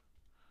cage.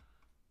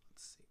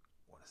 Let's see,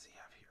 what does he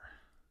have here?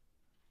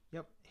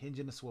 Yep, hinge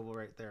and a swivel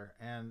right there,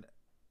 and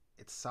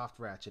it's soft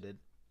ratcheted,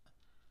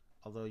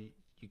 although you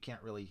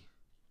can't really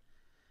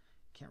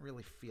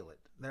feel it.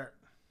 There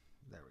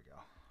we go.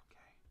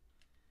 Okay.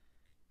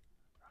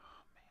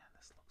 Oh man,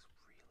 this looks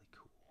really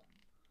cool.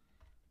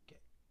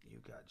 Okay, you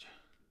got you.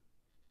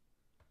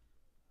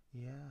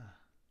 Yeah.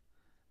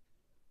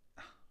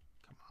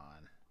 Come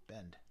on,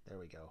 bend. There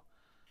we go.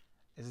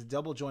 It's a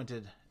double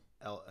jointed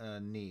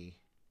knee,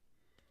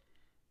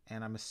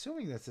 and I'm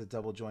assuming that's a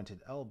double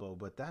jointed elbow,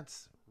 but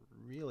that's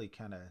really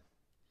kind of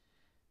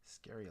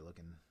scary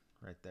looking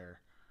right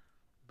there.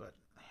 But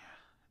yeah,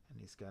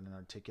 and he's got an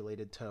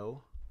articulated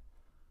toe.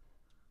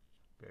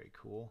 Very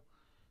cool.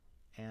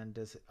 And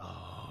does it...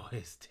 Oh,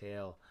 his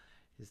tail.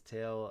 His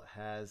tail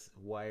has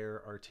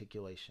wire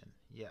articulation.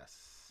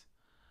 Yes.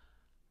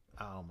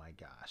 Oh my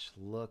gosh.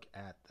 Look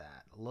at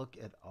that. Look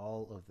at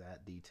all of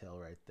that detail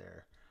right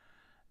there.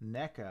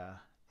 NECA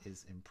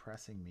is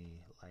impressing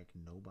me like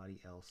nobody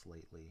else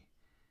lately.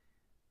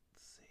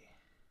 Let's see.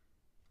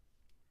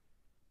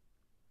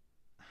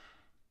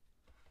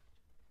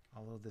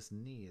 Although this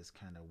knee is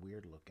kind of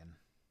weird looking.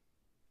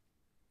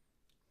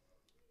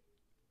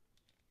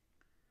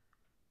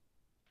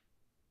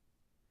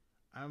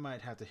 I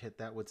might have to hit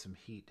that with some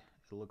heat.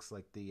 It looks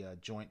like the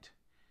joint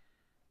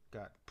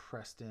got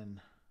pressed in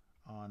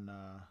on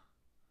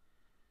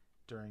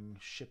during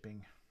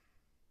shipping.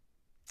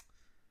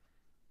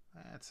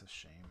 That's a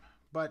shame.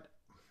 But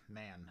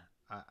man,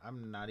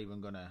 I'm not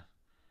even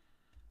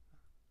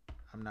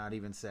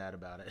sad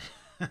about it.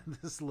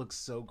 This looks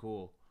so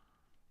cool.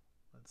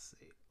 Let's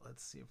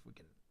see if we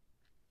can,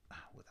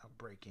 without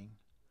breaking.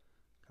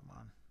 Come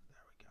on.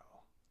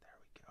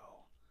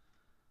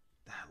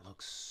 That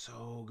looks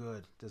so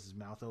good. Does his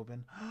mouth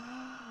open?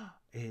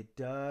 It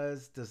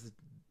does. Does the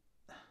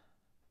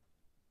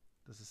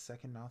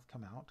second mouth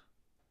come out?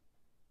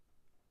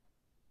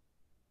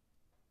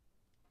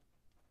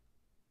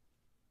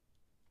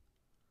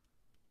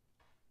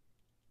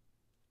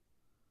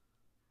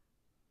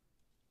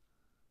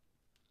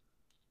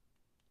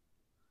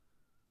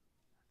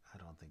 I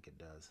don't think it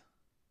does.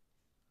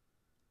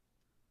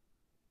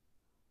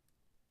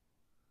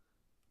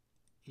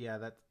 Yeah,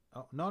 that...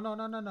 Oh, no.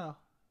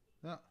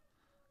 No,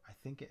 I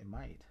think it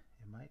might.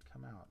 It might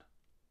come out.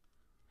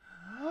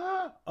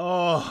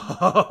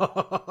 Oh,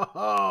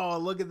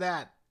 look at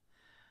that.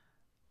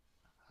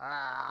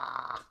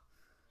 Ah.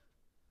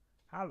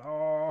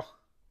 Hello.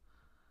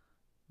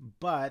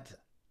 But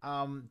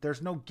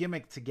there's no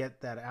gimmick to get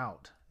that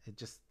out. It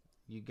just,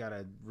 you got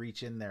to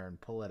reach in there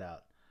and pull it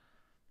out.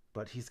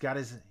 But he's got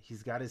his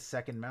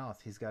second mouth.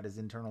 He's got his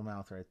internal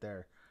mouth right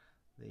there.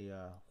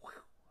 The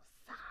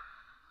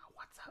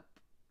what's up?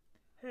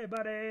 Hey,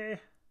 buddy.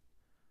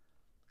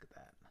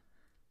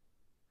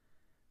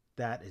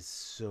 That is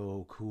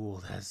so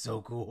cool. That's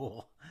so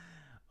cool.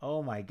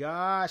 Oh my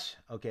gosh.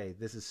 Okay,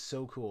 this is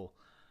so cool.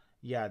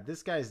 Yeah,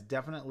 this guy's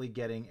definitely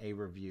getting a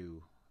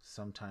review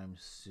sometime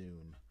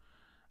soon.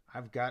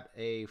 I've got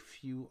a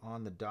few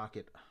on the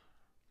docket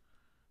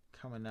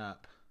coming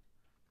up.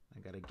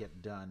 I got to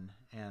get done.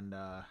 And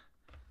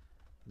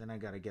then I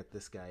got to get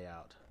this guy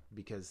out.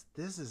 Because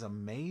this is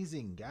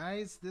amazing,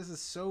 guys. This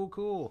is so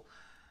cool.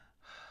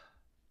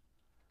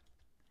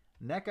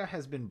 NECA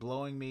has been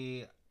blowing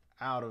me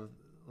out of...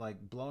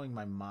 blowing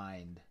my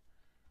mind,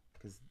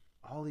 because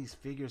all these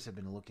figures have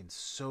been looking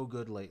so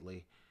good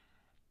lately.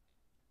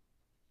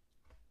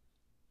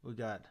 We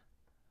got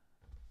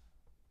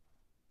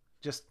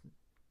just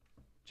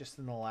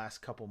in the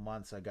last couple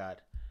months, I got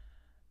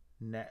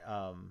the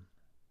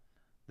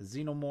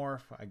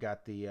xenomorph, I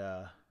got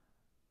the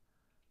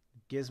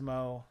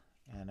gizmo,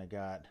 and I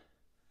got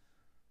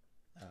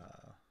the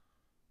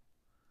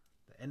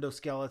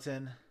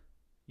endoskeleton.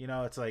 You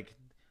know, it's like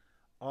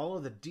all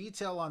of the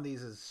detail on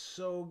these is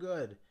so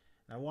good.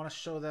 And I want to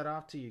show that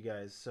off to you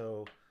guys.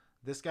 So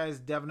this guy's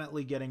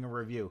definitely getting a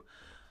review.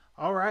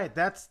 All right,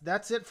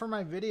 that's it for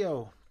my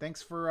video.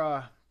 Thanks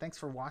for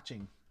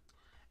watching,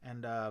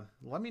 and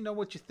let me know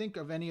what you think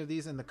of any of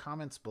these in the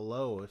comments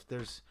below. If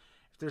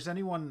there's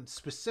anyone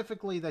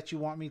specifically that you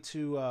want me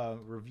to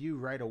review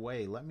right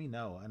away, let me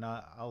know, and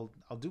I'll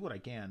do what I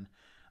can.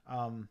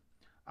 Um,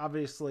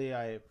 Obviously,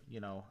 I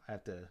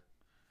have to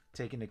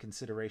take into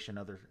consideration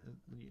other,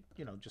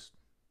 just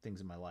things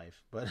in my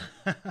life, but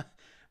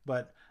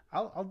but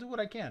I'll do what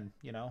I can.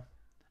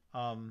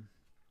 Um,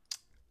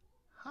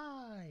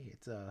 Hi,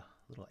 it's a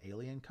little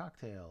alien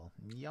cocktail.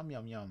 Yum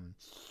yum yum.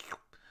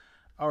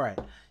 All right.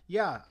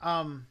 Yeah.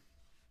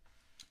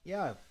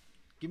 Yeah.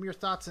 Give me your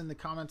thoughts in the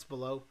comments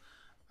below,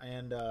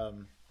 and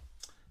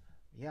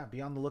yeah,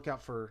 be on the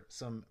lookout for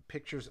some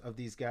pictures of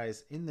these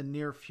guys in the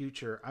near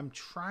future. I'm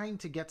trying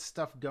to get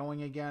stuff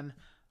going again.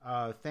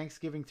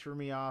 Thanksgiving threw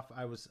me off.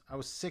 I was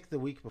sick the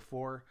week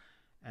before,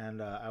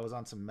 and I was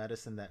on some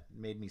medicine that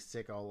made me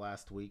sick all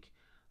last week.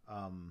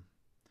 Um,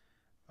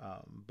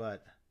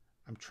 but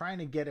I'm trying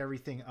to get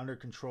everything under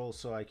control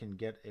so I can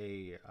get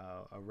a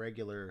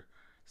regular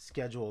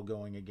schedule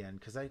going again.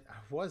 Because I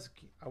was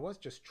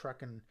just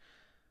trucking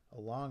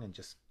along and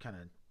just kind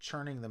of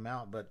churning them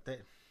out, but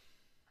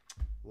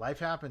life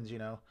happens,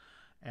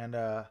 And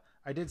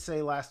I did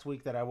say last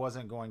week that I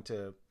wasn't going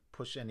to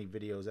push any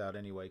videos out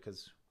anyway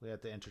because we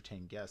had to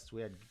entertain guests.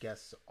 We had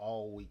guests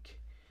all week,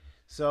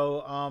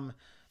 so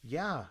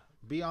yeah.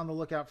 Be on the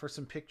lookout for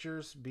some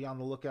pictures. Be on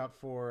the lookout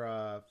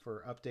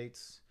for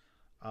updates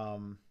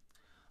um,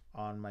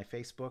 on my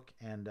Facebook.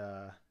 And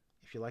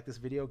if you like this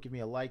video, give me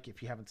a like.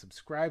 If you haven't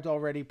subscribed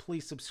already,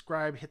 please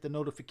subscribe. Hit the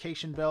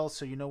notification bell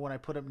so you know when I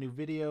put up new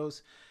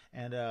videos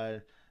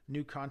and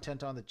new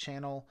content on the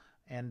channel.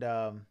 And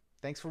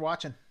thanks for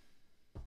watching.